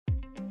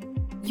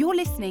You're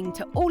listening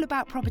to All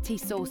About Property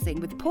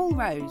Sourcing with Paul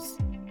Rose,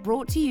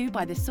 brought to you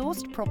by the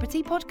Sourced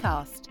Property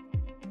Podcast.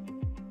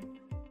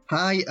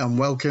 Hi and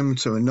welcome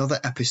to another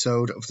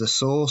episode of the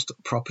Sourced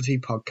Property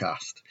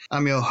Podcast.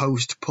 I'm your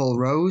host Paul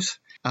Rose,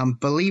 and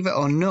believe it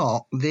or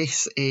not,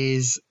 this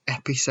is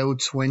episode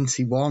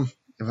 21,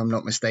 if I'm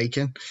not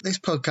mistaken. This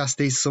podcast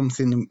is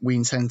something we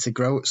intend to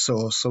grow at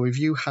Source, so if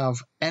you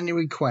have any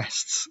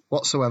requests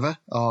whatsoever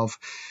of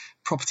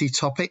property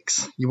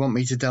topics you want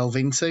me to delve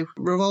into,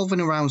 revolving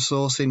around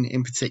sourcing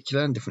in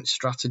particular and different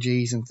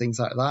strategies and things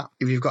like that.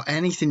 If you've got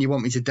anything you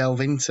want me to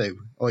delve into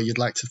or you'd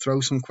like to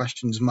throw some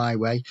questions my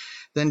way,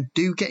 then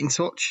do get in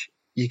touch.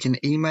 You can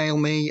email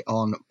me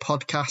on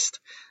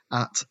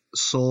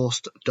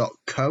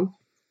podcast@sourced.co.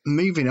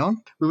 Moving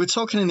on, we were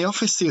talking in the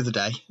office the other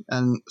day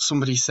and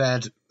somebody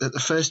said that the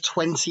first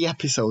 20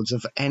 episodes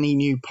of any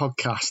new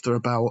podcast are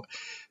about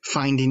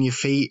finding your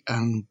feet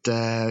and,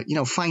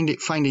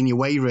 finding your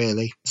way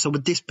really. So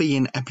with this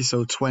being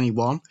episode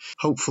 21,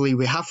 hopefully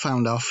we have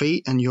found our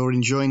feet and you're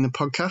enjoying the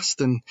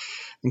podcast and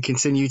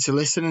continue to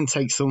listen and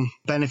take some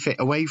benefit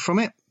away from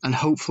it, and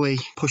hopefully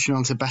pushing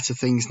on to better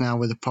things now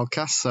with the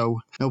podcast.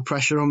 So no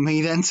pressure on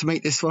me then to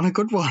make this one a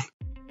good one.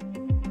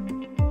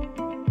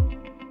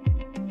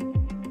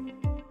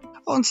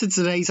 On to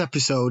today's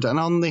episode, and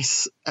on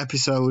this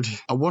episode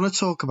I want to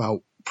talk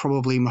about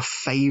probably my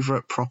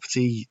favourite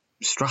property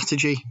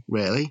strategy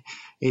really.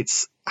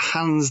 It's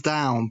hands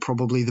down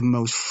probably the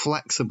most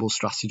flexible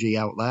strategy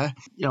out there.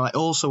 It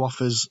also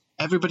offers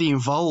everybody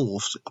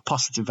involved a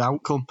positive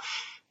outcome.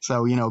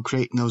 So,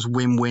 creating those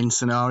win-win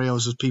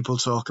scenarios as people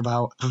talk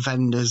about for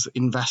vendors,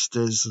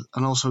 investors,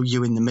 and also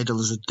you in the middle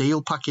as a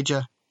deal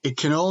packager. It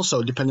can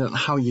also, depending on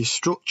how you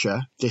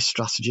structure this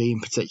strategy in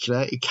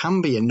particular, it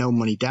can be a no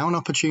money down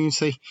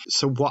opportunity.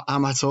 So what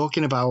am I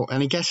talking about?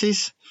 Any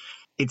guesses?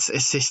 It's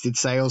assisted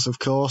sales, of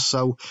course.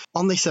 So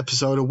on this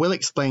episode, I will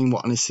explain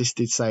what an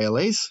assisted sale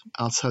is.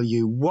 I'll tell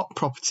you what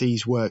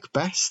properties work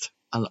best.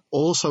 I'll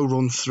also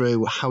run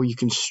through how you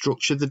can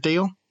structure the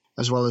deal,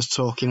 as well as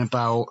talking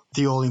about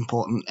the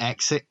all-important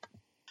exit.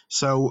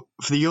 So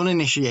for the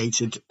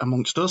uninitiated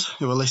amongst us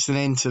who are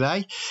listening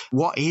today,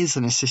 what is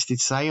an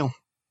assisted sale?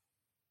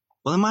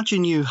 Well,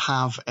 imagine you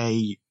have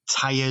a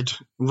tired,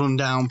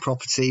 rundown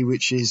property,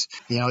 which is,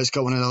 it's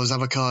got one of those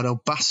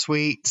avocado bath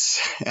suites,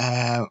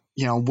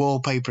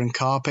 wallpaper and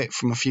carpet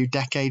from a few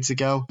decades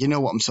ago. You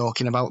know what I'm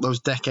talking about, those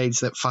decades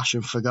that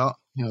fashion forgot.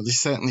 They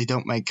certainly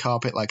don't make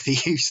carpet like they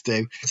used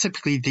to.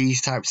 Typically,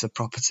 these types of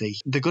property,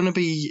 they're going to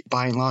be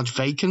by and large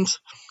vacant.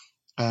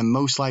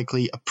 Most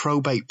likely a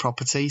probate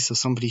property, so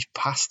somebody's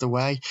passed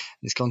away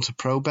and it's gone to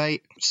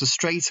probate. So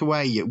straight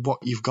away,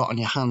 what you've got on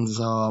your hands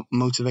are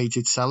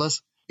motivated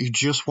sellers who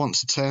just want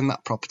to turn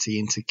that property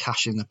into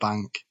cash in the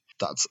bank.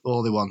 That's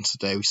all they want to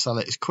do, sell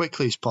it as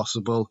quickly as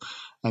possible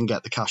and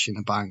get the cash in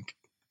the bank.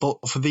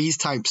 But for these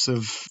types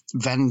of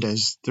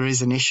vendors, there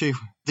is an issue.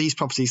 These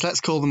properties, let's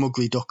call them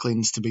ugly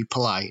ducklings to be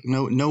polite.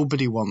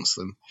 Nobody wants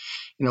them.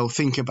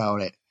 Think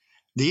about it.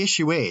 The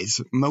issue is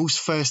most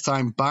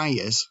first-time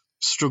buyers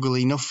struggle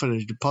enough for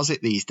a deposit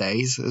these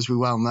days, as we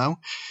well know.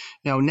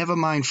 Never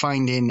mind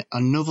finding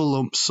another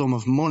lump sum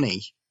of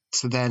money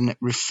to then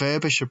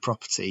refurbish a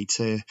property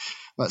to,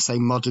 let's say,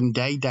 modern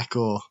day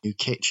decor, new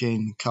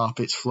kitchen,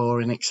 carpets,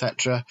 flooring,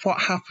 etc.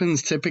 What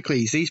happens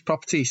typically is these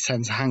properties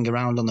tend to hang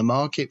around on the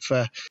market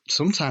for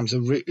sometimes a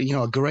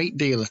great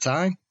deal of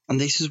time.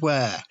 And this is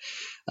where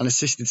an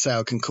assisted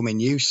sale can come in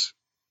use.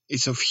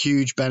 It's of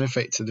huge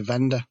benefit to the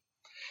vendor.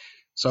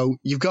 So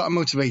you've got a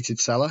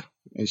motivated seller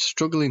who's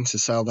struggling to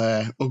sell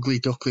their ugly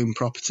duckling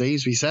property,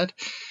 as we said.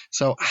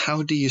 So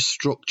how do you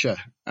structure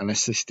an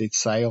assisted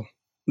sale?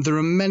 There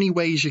are many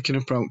ways you can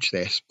approach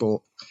this,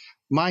 but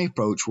my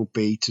approach would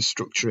be to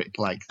structure it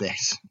like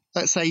this.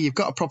 Let's say you've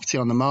got a property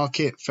on the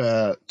market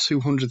for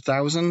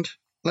 $200,000.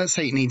 Let's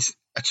say it needs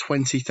a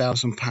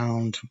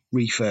 £20,000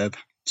 refurb.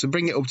 So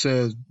bring it up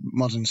to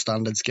modern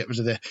standards, get rid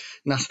of the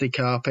nasty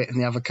carpet and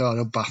the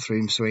avocado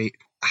bathroom suite.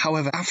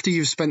 However, after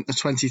you've spent the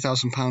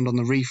 £20,000 on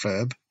the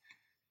refurb,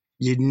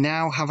 you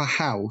now have a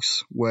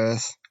house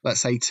worth,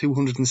 let's say,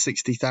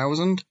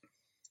 $260,000.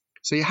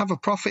 So you have a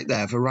profit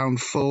there of around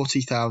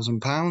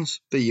 £40,000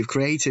 that you've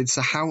created.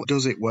 So how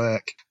does it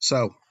work?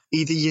 So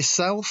either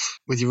yourself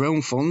with your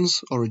own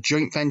funds or a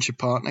joint venture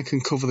partner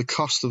can cover the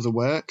cost of the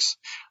works,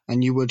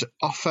 and you would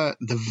offer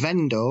the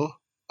vendor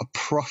a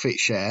profit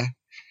share.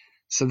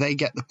 So they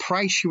get the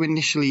price you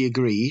initially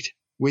agreed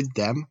with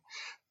them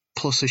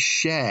plus a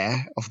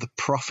share of the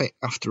profit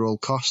after all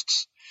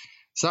costs.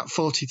 So that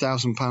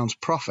 £40,000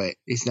 profit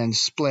is then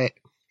split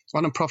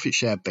on a profit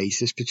share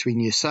basis between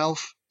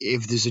yourself,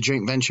 if there's a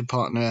joint venture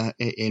partner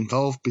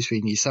involved,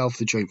 between yourself,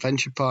 the joint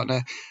venture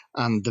partner,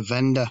 and the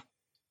vendor.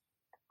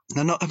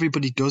 Now, not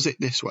everybody does it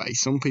this way.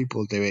 Some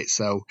people do it.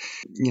 So,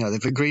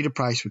 they've agreed a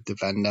price with the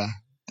vendor.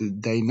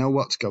 They know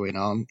what's going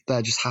on.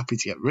 They're just happy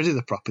to get rid of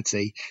the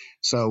property.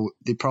 So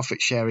the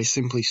profit share is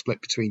simply split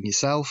between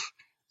yourself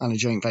and a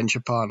joint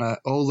venture partner,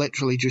 or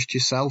literally just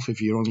yourself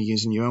if you're only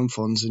using your own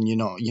funds and you're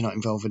not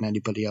involving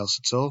anybody else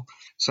at all.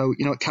 So,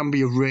 it can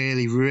be a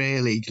really,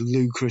 really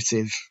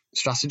lucrative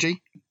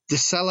strategy. The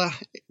seller,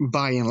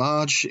 by and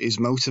large, is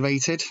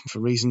motivated for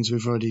reasons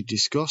we've already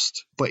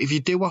discussed. But if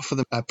you do offer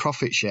them a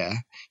profit share,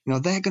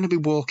 they're going to be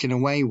walking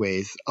away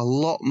with a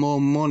lot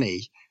more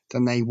money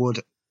than they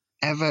would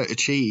ever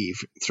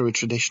achieve through a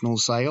traditional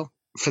sale.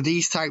 For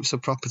these types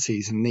of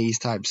properties and these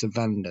types of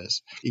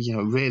vendors, it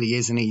really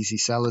is an easy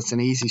sell. It's an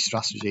easy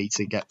strategy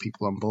to get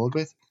people on board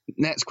with.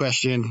 Next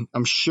question,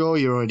 I'm sure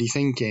you're already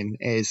thinking,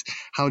 is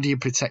how do you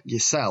protect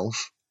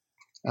yourself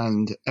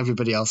and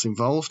everybody else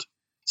involved?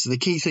 So the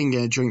key thing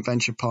a joint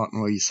venture partner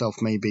or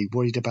yourself may be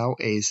worried about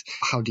is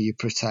how do you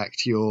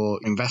protect your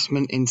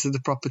investment into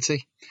the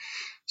property?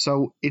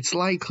 So it's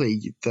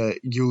likely that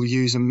you'll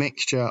use a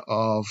mixture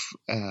of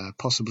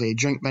possibly a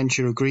joint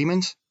venture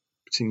agreement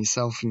between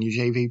yourself and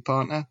your JV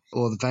partner,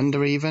 or the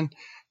vendor even.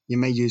 You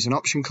may use an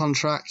option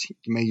contract,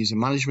 you may use a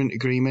management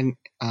agreement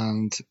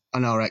and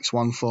an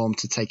RX1 form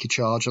to take a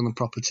charge on the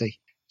property.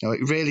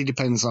 It really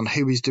depends on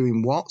who is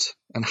doing what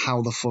and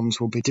how the funds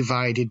will be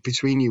divided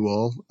between you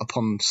all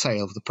upon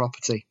sale of the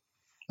property.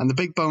 And the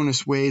big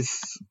bonus with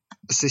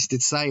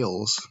assisted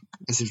sales,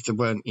 as if there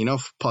weren't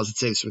enough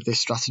positives with this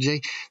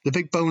strategy, the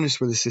big bonus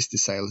with assisted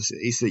sales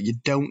is that you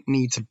don't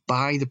need to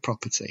buy the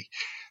property.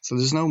 So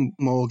there's no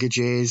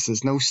mortgages,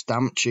 there's no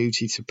stamp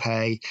duty to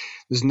pay,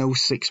 there's no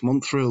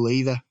 6-month rule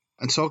either.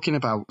 And talking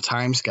about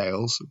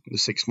timescales, the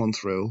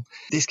 6-month rule,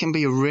 this can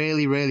be a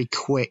really, really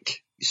quick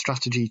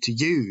strategy to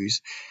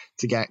use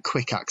to get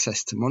quick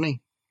access to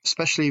money,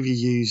 especially if you're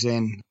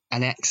using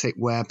an exit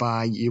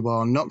whereby you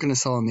are not going to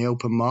sell on the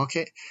open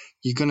market,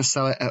 you're going to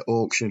sell it at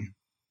auction.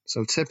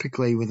 So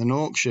typically with an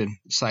auction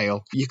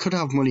sale, you could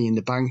have money in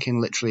the bank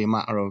in literally a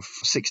matter of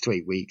 6 to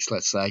 8 weeks,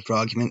 let's say, for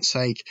argument's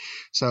sake.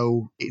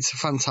 So it's a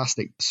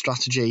fantastic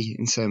strategy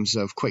in terms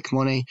of quick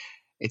money.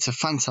 It's a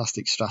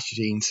fantastic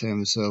strategy in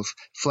terms of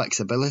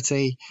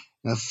flexibility.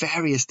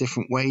 Various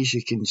different ways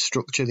you can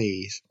structure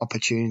these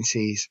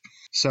opportunities.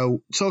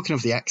 So talking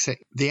of the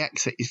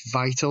exit is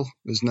vital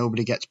as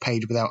nobody gets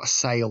paid without a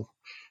sale.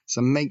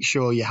 So make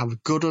sure you have a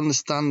good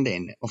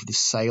understanding of the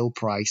sale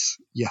price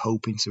you're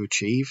hoping to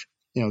achieve.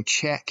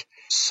 Check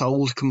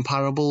sold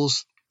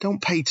comparables.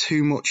 Don't pay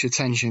too much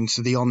attention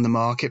to the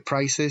on-the-market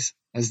prices,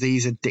 as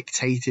these are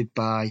dictated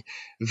by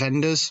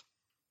vendors.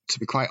 To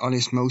be quite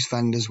honest, most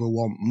vendors will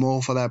want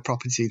more for their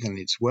property than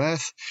it's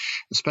worth,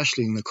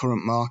 especially in the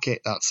current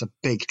market. That's a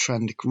big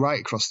trend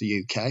right across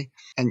the UK,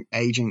 and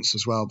agents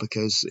as well,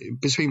 because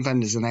between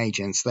vendors and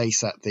agents, they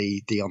set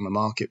the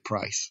on-the-market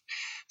price.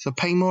 So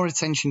pay more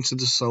attention to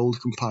the sold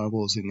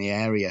comparables in the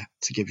area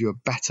to give you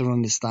a better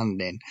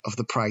understanding of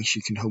the price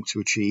you can hope to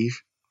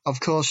achieve.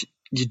 Of course,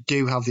 you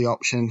do have the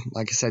option,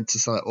 like I said, to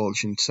sell at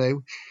auction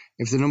too,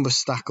 if the numbers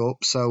stack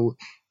up. So,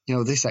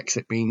 this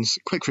exit means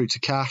quick route to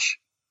cash,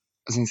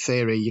 as in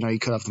theory, you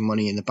could have the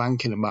money in the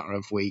bank in a matter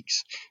of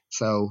weeks.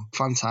 So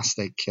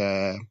fantastic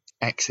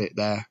exit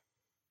there.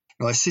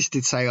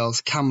 Assisted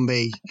sales can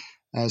be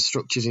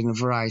structured in a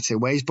variety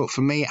of ways, but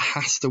for me, it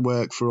has to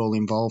work for all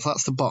involved.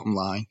 That's the bottom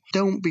line.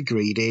 Don't be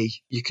greedy.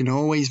 You can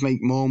always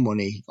make more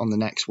money on the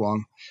next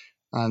one.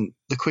 And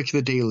the quicker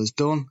the deal is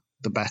done,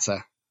 the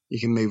better. You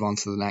can move on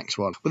to the next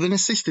one. With an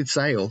assisted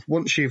sale,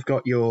 once you've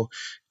got your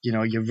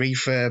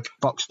refurb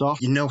boxed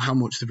off, you know how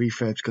much the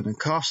refurb's going to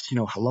cost, you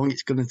know how long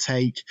it's going to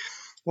take.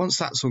 Once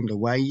that's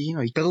underway, you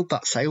build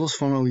that sales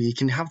funnel. You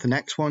can have the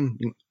next one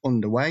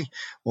underway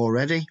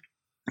already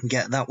and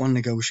get that one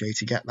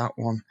negotiated, get that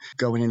one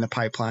going in the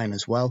pipeline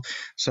as well.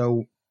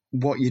 So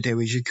what you do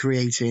is you're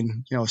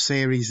creating, a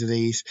series of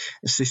these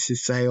assisted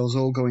sales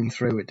all going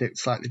through at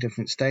slightly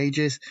different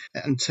stages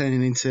and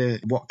turning into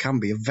what can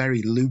be a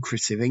very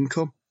lucrative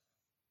income.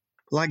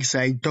 Like I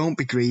say, don't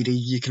be greedy.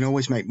 You can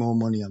always make more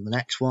money on the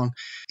next one.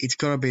 It's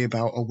got to be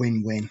about a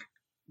win-win.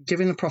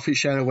 Giving the profit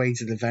share away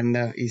to the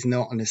vendor is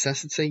not a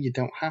necessity. You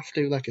don't have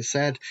to, like I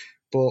said.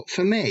 But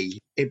for me,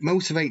 it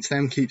motivates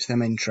them, keeps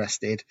them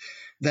interested.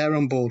 They're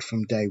on board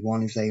from day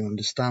one if they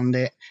understand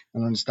it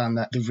and understand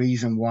that the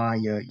reason why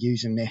you're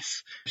using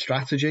this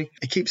strategy.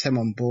 It keeps them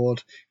on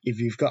board.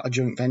 If you've got a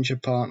joint venture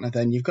partner,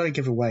 then you've got to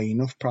give away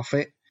enough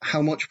profit.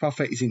 How much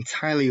profit is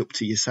entirely up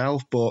to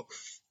yourself, but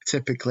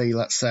typically,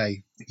 let's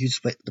say you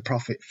split the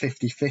profit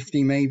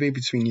 50-50 maybe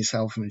between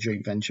yourself and a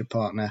joint venture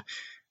partner,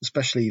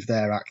 especially if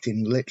they're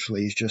acting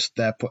literally as just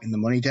they're putting the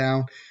money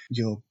down.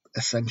 You're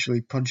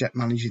essentially project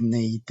managing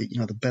the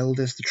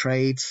builders, the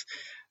trades,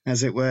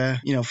 as it were.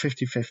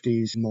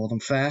 50-50 is more than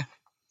fair.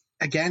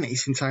 Again,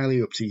 it's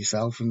entirely up to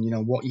yourself and,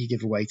 what you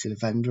give away to the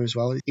vendor as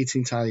well. It's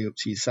entirely up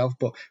to yourself,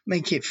 but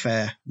make it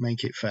fair.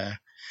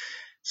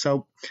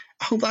 So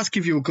I hope that's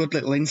give you a good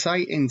little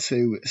insight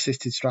into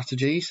assisted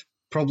strategies.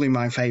 Probably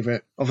my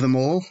favourite of them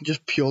all,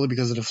 just purely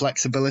because of the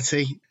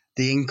flexibility,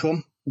 the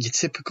income. Your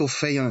typical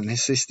fee on an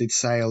assisted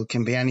sale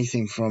can be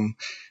anything from,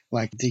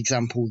 like the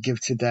example we give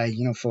today,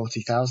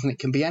 40,000. It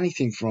can be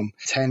anything from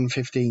 10,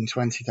 15,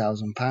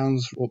 20,000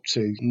 pounds up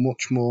to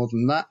much more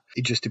than that.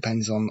 It just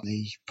depends on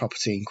the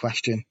property in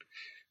question.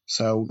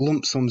 So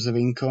lump sums of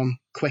income,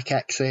 quick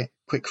exit,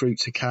 quick route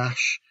to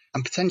cash,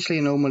 and potentially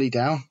a no money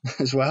down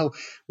as well,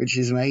 which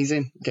is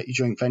amazing. Get your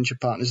joint venture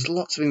partners. There's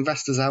lots of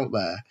investors out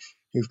there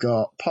who've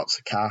got pots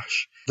of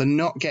cash. They're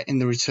not getting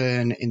the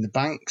return in the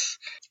banks,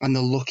 and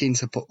they're looking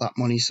to put that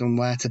money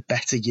somewhere to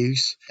better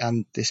use.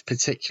 And this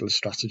particular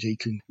strategy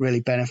can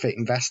really benefit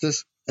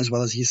investors as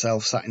well as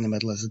yourself sat in the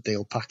middle as a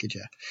deal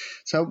packager.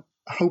 So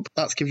I hope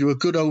that's given you a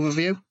good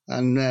overview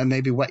and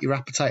maybe whet your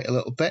appetite a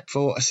little bit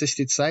for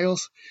assisted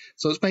sales.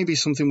 So it's maybe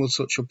something we'll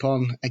touch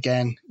upon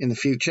again in the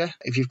future.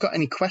 If you've got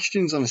any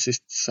questions on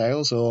assisted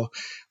sales, or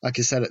like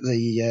I said at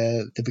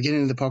the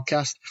beginning of the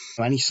podcast,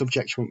 or any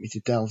subjects you want me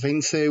to delve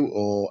into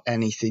or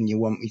anything you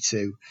want me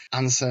to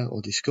answer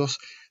or discuss,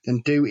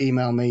 then do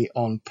email me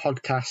on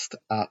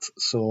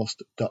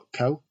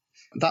podcast@sourced.co.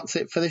 That's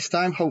it for this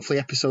time. Hopefully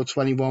episode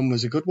 21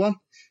 was a good one.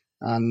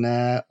 And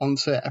on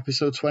to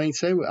episode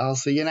 22. I'll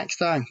see you next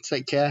time.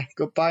 Take care.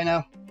 Goodbye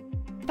now.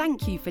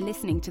 Thank you for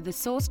listening to the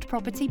Sourced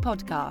Property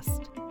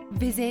Podcast.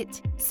 Visit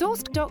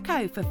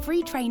sourced.co for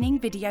free training,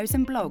 videos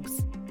and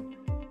blogs.